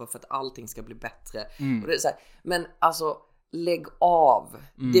borde jobba för att allting ska bli bättre. Och det är så här, men alltså, lägg av.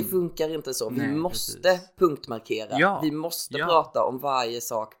 Det funkar inte så. Vi måste punktmarkera. Ja. Vi måste prata om varje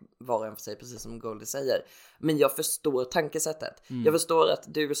sak var och en för sig, precis som Goldie säger. Men jag förstår tankesättet. Jag förstår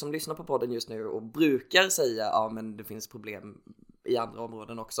att du som lyssnar på podden just nu och brukar säga, ja men det finns problem i andra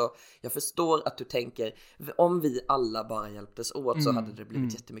områden också. Jag förstår att du tänker, om vi alla bara hjälptes åt så hade det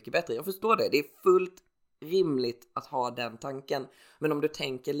blivit jättemycket bättre. Jag förstår det. Det är fullt rimligt att ha den tanken. Men om du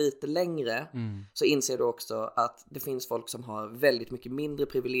tänker lite längre så inser du också att det finns folk som har väldigt mycket mindre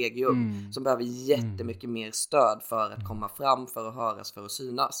privilegium som behöver jättemycket mer stöd för att komma fram, för att höras, för att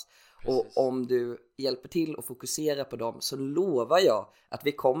synas. Precis. Och om du hjälper till och fokuserar på dem så lovar jag att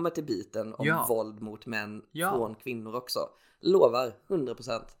vi kommer till biten om våld mot män från kvinnor också. Lovar,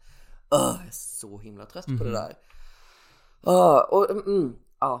 100%. Jag är så himla trött på det där.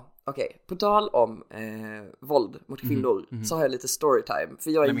 Okej. På tal om våld mot kvinnor så har jag lite storytime.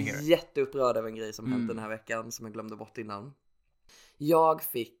 För jag är jätteupprörd över en grej som hände den här veckan som jag glömde bort innan. Jag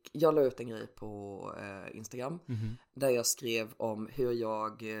la ut en grej på Instagram där jag skrev om hur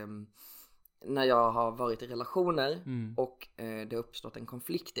jag, när jag har varit i relationer och det har uppstått en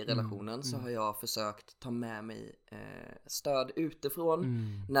konflikt i relationen så har jag försökt ta med mig stöd utifrån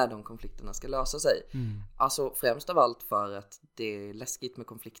när de konflikterna ska lösa sig. Alltså främst av allt för att det är läskigt med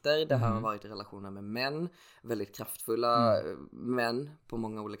konflikter. Det här har varit i relationer med män, väldigt kraftfulla män på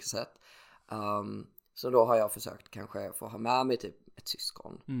många olika sätt. Så då har jag försökt kanske få ha med mig typ ett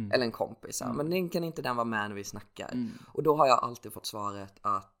syskon eller en kompis. Men kan inte den vara med när vi snackar? Och då har jag alltid fått svaret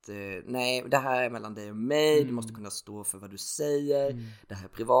att nej, det här är mellan dig och mig. Du måste kunna stå för vad du säger. Det här är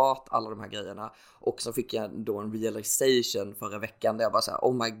privat, alla de här grejerna. Och så fick jag då en realization förra veckan där jag bara så här,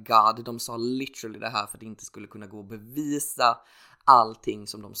 oh my god, de sa literally det här för att det inte skulle kunna gå att bevisa allting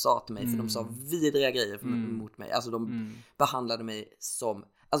som de sa till mig. För de sa vidriga grejer mot mig. Alltså de behandlade mig som,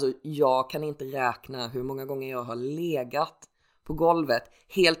 alltså jag kan inte räkna hur många gånger jag har legat på golvet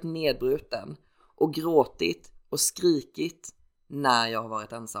helt nedbruten och gråtit och skrikit när jag har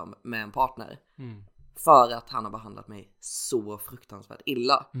varit ensam med en partner. För att han har behandlat mig så fruktansvärt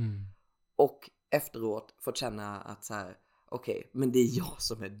illa. Och efteråt fått känna att så här, okej, men det är jag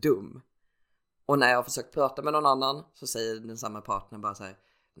som är dum. Och när jag har försökt prata med någon annan så säger den samma partner bara så här,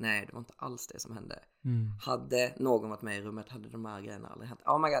 nej, det var inte alls det som hände. Hade någon varit med i rummet hade de här grejerna aldrig hänt.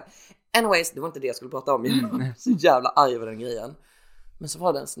 Oh my god. Anyways, det var inte det jag skulle prata om. Jag var så jävla arg över den grejen. Men så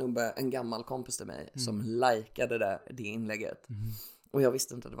var det en snubbe, en gammal kompis till mig som likade det inlägget. Och jag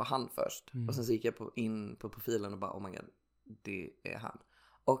visste inte att det var han först. Och sen så gick jag in på profilen och bara, oh my god, det är han.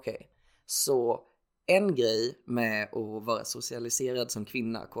 Okej. Så en grej med att vara socialiserad som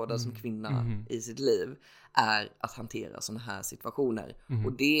kvinna, kodad som kvinna i sitt liv är att hantera sådana här situationer.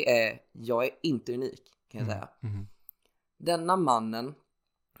 Och jag är inte unik, kan jag säga. Denna mannen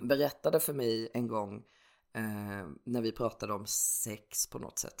berättade för mig en gång när vi pratade om sex på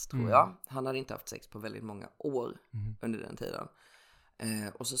något sätt, tror jag. Han hade inte haft sex på väldigt många år under den tiden.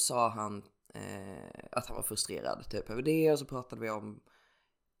 Och så sa han att han var frustrerad typ över det. Och så pratade vi om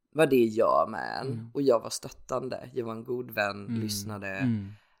vad det gör med en. Och jag var stöttande. Jag var en god vän, lyssnade.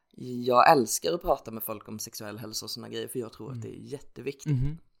 Jag älskar att prata med folk om sexuell hälsa och såna grejer, för jag tror att det är jätteviktigt.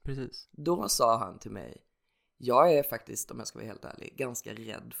 Precis. Då sa han till mig, jag är faktiskt, om jag ska vara helt ärlig, ganska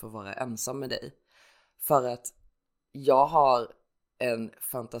rädd för att vara ensam med dig. För att jag har en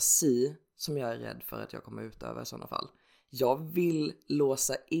fantasi som jag är rädd för att jag kommer utöva i sådana fall. Jag vill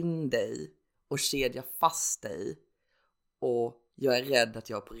låsa in dig och kedja fast dig. Och jag är rädd att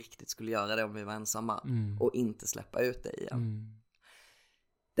jag på riktigt skulle göra det om vi var ensamma. Och inte släppa ut dig igen.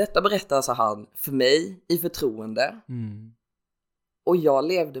 Detta berättar alltså han för mig i förtroende. Och jag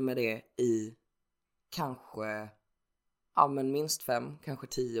levde med det i kanske, ja men minst 5, kanske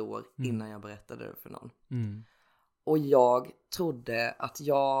 10 år innan jag berättade det för någon. Och jag trodde att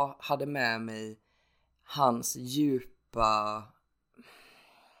jag hade med mig hans djupa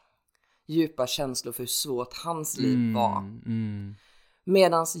känslor för hur svårt hans liv var.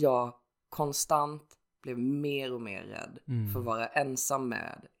 Medans jag konstant blev mer och mer rädd för att vara ensam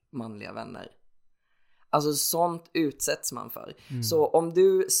med manliga vänner. Alltså sånt utsätts man för. Så om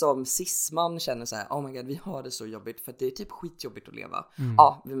du som cisman känner så här, oh my god, vi har det så jobbigt för att det är typ skitjobbigt att leva.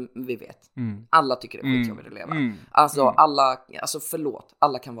 Ja, vi vet. Alla tycker det är skitjobbigt att leva. Alltså alltså förlåt,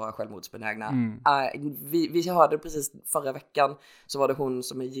 alla kan vara självmordsbenägna. Vi hörde precis förra veckan, så var det hon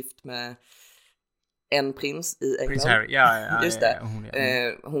som är gift med en prins i England. Prins Harry, ja. Just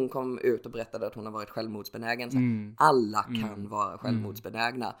det. Hon kom ut och berättade att hon har varit självmordsbenägen. Så alla kan vara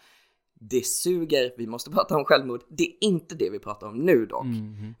självmordsbenägna. Det suger, vi måste prata om självmord. Det är inte det vi pratar om nu dock.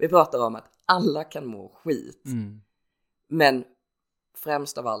 Vi pratar om att alla kan må skit. Men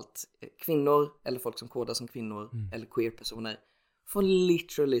främst av allt, kvinnor eller folk som kodar som kvinnor eller queer-personer får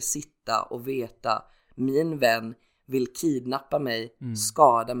literally sitta och veta, min vän vill kidnappa mig,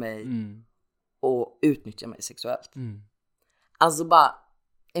 skada mig och utnyttja mig sexuellt. Alltså bara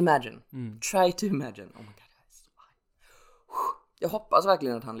imagine. Try to imagine. Oh my god. Jag hoppas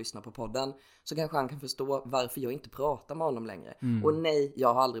verkligen att han lyssnar på podden, så kanske han kan förstå varför jag inte pratar med honom längre. Och nej,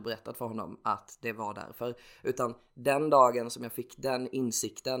 jag har aldrig berättat för honom att det var därför. Utan den dagen som jag fick den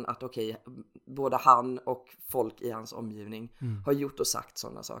insikten att okej, både han och folk i hans omgivning har gjort och sagt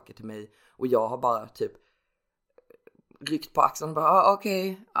sådana saker till mig. Och jag har bara typ ryckt på axeln och bara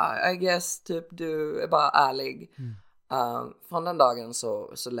okej, I guess typ du är bara ärlig. Från den dagen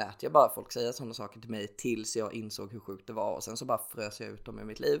så lät jag bara folk säga sådana saker till mig tills jag insåg hur sjukt det var, och sen så bara frös jag ut dem i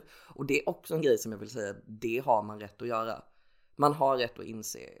mitt liv. Och det är också en grej som jag vill säga, det har man rätt att göra. Man har rätt att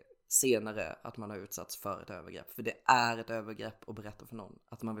inse senare att man har utsatts för ett övergrepp, för det är ett övergrepp att berätta för någon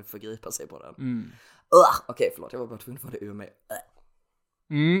att man vill förgripa sig på den. Okej, förlåt, jag var bara tvungen att få det ur mig.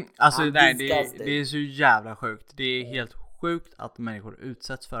 Alltså nej, det är så jävla sjukt. Det är helt sjukt att människor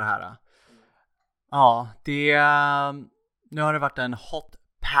utsätts för det här. Ja, nu har det varit en hot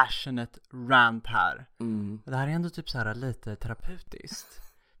passionate rant här. Det här är ändå typ så här lite terapeutiskt.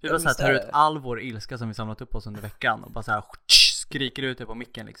 Vi bara så här tar ut all vår ilska som vi samlat upp oss under veckan och bara så här skriker ut det på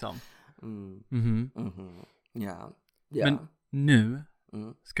micken liksom. Ja. Men nu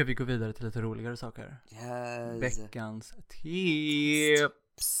ska vi gå vidare till lite roligare saker. Yes. Veckans tips.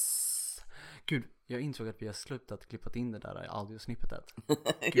 Gud, jag insåg att vi har slutat klippat in det där audiosnippetet.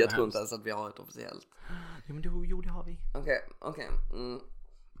 Jag tror inte ens att vi har ett officiellt. Ja, men det har vi.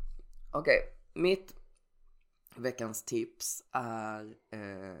 Okej. Mitt veckans tips är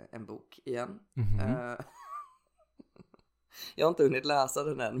en bok igen. Jag har inte hunnit läsa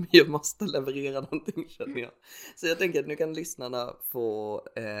den än, men jag måste leverera någonting, känner jag. Så jag tänker att nu kan lyssnarna få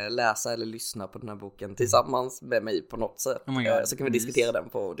läsa eller lyssna på den här boken tillsammans med mig på något sätt. Så kan vi diskutera den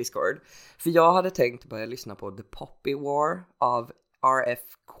på Discord. För jag hade tänkt börja lyssna på The Poppy War av R.F.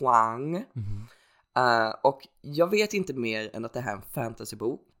 Kuang. Och jag vet inte mer än att det här är en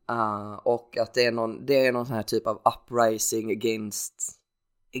fantasybok. Och att det är någon sån här typ av uprising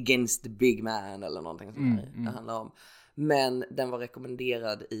against the big man eller någonting sånt här det handlar om. Men den var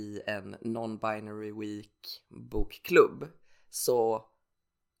rekommenderad i en non-binary week bokklubb. Så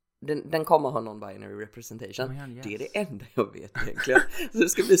den kommer ha non-binary representation. Yes. Det är det enda jag vet egentligen. Så det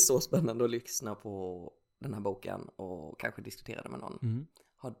ska bli så spännande att lyssna på den här boken och kanske diskutera det med någon.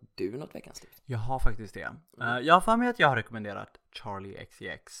 Har du något veckans tips? Jag har faktiskt det. Jag har för mig att jag har rekommenderat Charlie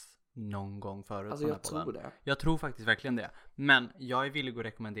XCX någon gång förut. Alltså jag tror det. Jag tror faktiskt verkligen det. Men jag är villig att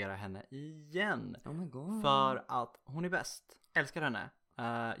rekommendera henne igen. Oh my god. För att hon är bäst. Älskar henne.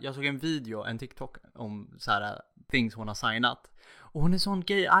 Jag såg en TikTok om så här things hon har signat. Och hon är sån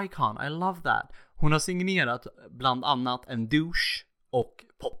gay icon. I love that. Hon har signerat bland annat en douche och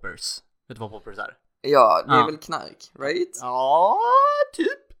poppers. Vet du vad poppers är? Ja, det är väl knark, right? Ja, typ.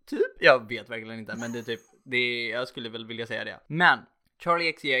 Jag vet verkligen inte, men det är typ jag skulle väl vilja säga det. Men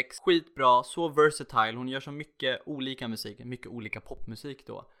Charlie XCX, skitbra, så versatile. Hon gör så mycket olika musik, mycket olika popmusik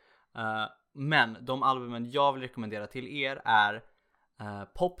då. Men de albumen jag vill rekommendera till er är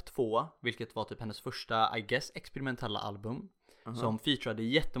Pop 2, vilket var typ hennes första, I guess, experimentella album. Som featurade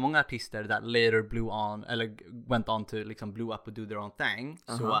jättemånga artister that later went on to liksom blew up and do their own thing.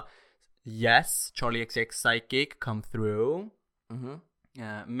 Så yes, Charlie XCX Psychic come through.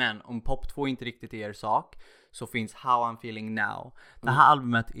 Men om Pop 2 inte riktigt är er sak, så finns How I'm Feeling Now. Det här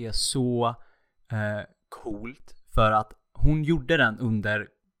albumet är så coolt för att hon gjorde den under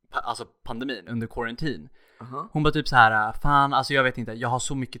alltså pandemin, under quarantine. Uh-huh. Hon bara typ så här, fan, alltså jag vet inte, jag har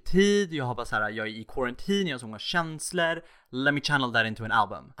så mycket tid, jag har bara så här, jag är i quarantine, jag har så många känslor, let me channel that into an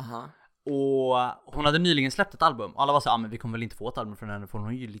album. Uh-huh. Och hon hade nyligen släppt ett album. Och alla var så men vi kommer väl inte få ett album från henne, för hon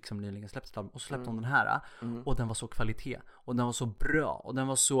har ju liksom nyligen släppt ett album. Och så släppte hon den här. Och den var så kvalitet. Och den var så bra. Och den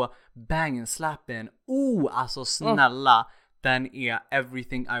var så bang slapping. Alltså snälla. Den är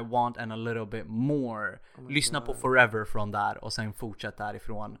everything I want and a little bit more. Lyssna på Forever från där. Och sen fortsätt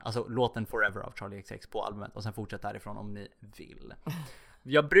därifrån. Alltså låten Forever av Charlie XX på albumet. Och sen fortsätt därifrån om ni vill.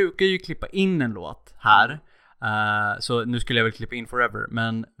 Jag brukar ju klippa in en låt här. Så nu skulle jag väl klippa in Forever.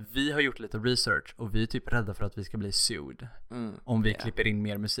 Men vi har gjort lite research. Och vi är typ rädda för att vi ska bli sued om vi klipper in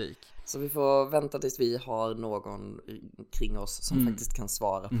mer musik. Så vi får vänta tills vi har någon kring oss som faktiskt kan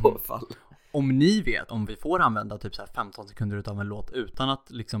svara på fall. Om ni vet, om vi får använda typ så här 15 sekunder utav en låt utan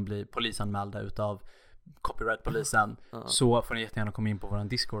att liksom bli polisanmälda utav copyright-polisen, så får ni jättegärna komma in på våran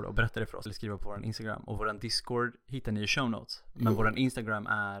Discord och berätta det för oss, eller skriva på våran Instagram. Och våran Discord hittar ni i show notes. Men våran Instagram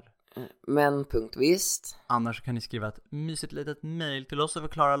är men.vist. Annars kan ni skriva ett mysigt litet mail till oss och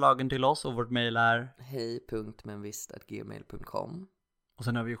förklara lagen till oss. Och vårt mail är hej.menvist@gmail.com. Och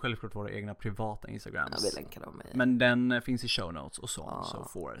sen har vi ju självklart våra egna privata Instagrams. Ja, vi länkar dem i. Men den finns i show notes och så on so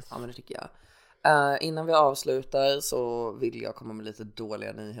forth. Ja, men det tycker jag. Innan vi avslutar så vill jag komma med lite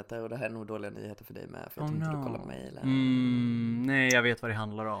dåliga nyheter. Och det här är nog dåliga nyheter för dig med. För jag tänkte du kolla på mejlen. Nej, jag vet vad det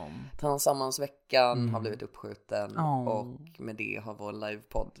handlar om. Tillsammansveckan har blivit uppskjuten. Och med det har vår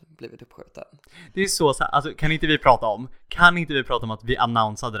livepodd blivit uppskjuten. Det är så här, alltså kan inte vi prata om att vi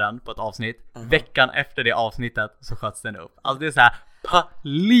annonsade den på ett avsnitt. Veckan efter det avsnittet så sköts den upp. Alltså det är så här,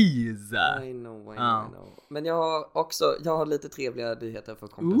 please. I know. Men jag har lite trevliga nyheter för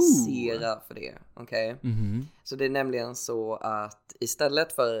att kompensera för det. Okej? Så det är nämligen så att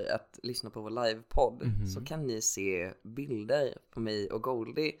istället för att lyssna på vår livepodd så kan ni se bilder på mig och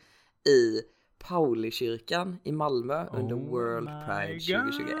Goldie i Paulikyrkan i Malmö under World Pride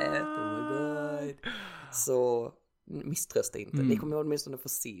 2021. Oh my god. Så misströsta inte. Ni kommer åtminstone få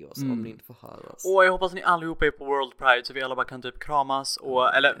se oss om ni inte får höra oss. Jag hoppas ni allihopa är på World Pride så vi alla bara kan typ kramas och,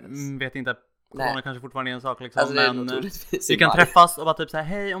 vet inte, corona kanske fortfarande är en sak liksom, alltså, men vi kan träffas och bara typ säga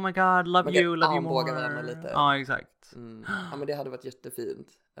hej, oh my god, love you more. Lite. Ja, exakt. Ja, men det hade varit jättefint.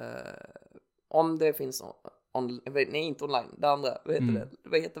 Om det finns nej, inte online. Det andra,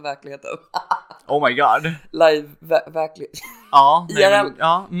 vad heter verkligheten? Oh my god. Live verklighet. Ja, IRL.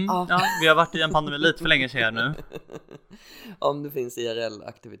 Vi har varit i en pandemi lite för länge sedan nu. Om det finns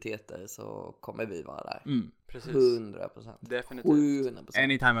IRL-aktiviteter så kommer vi vara där. Precis. 100%. Definitivt. 100%.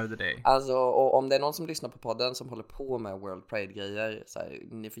 Any time of the day. Alltså, och om det är någon som lyssnar på podden som håller på med World Pride-grejer, så här,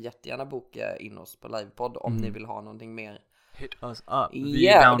 ni får jättegärna boka in oss på livepodd om ni vill ha någonting mer. Hit us up.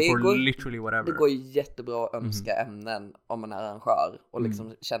 We're down for literally whatever. Det går ju jättebra att önska ämnen om man är arrangör och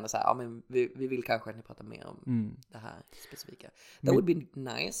liksom känner så här, ja men vi vill kanske att ni pratar mer om det här specifika. That would be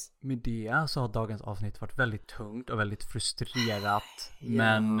nice. Med det så har dagens avsnitt varit väldigt tungt och väldigt frustrerat,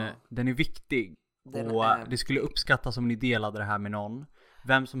 men den är viktig. Och det skulle uppskattas om ni delade det här med någon.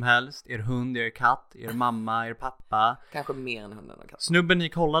 Vem som helst, er hund, er katt, er mamma, er pappa. Kanske mer än hunden och katt. Snubben ni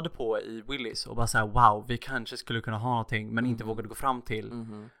kollade på i Willys och bara såhär, wow, vi kanske skulle kunna ha någonting men inte vågade gå fram till.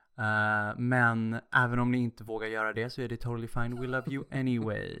 Men även om ni inte vågar göra det så är det totally fine, we love you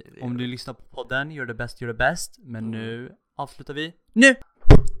anyway. Om du lyssnar på podden, gör det bäst. Men nu avslutar vi nu!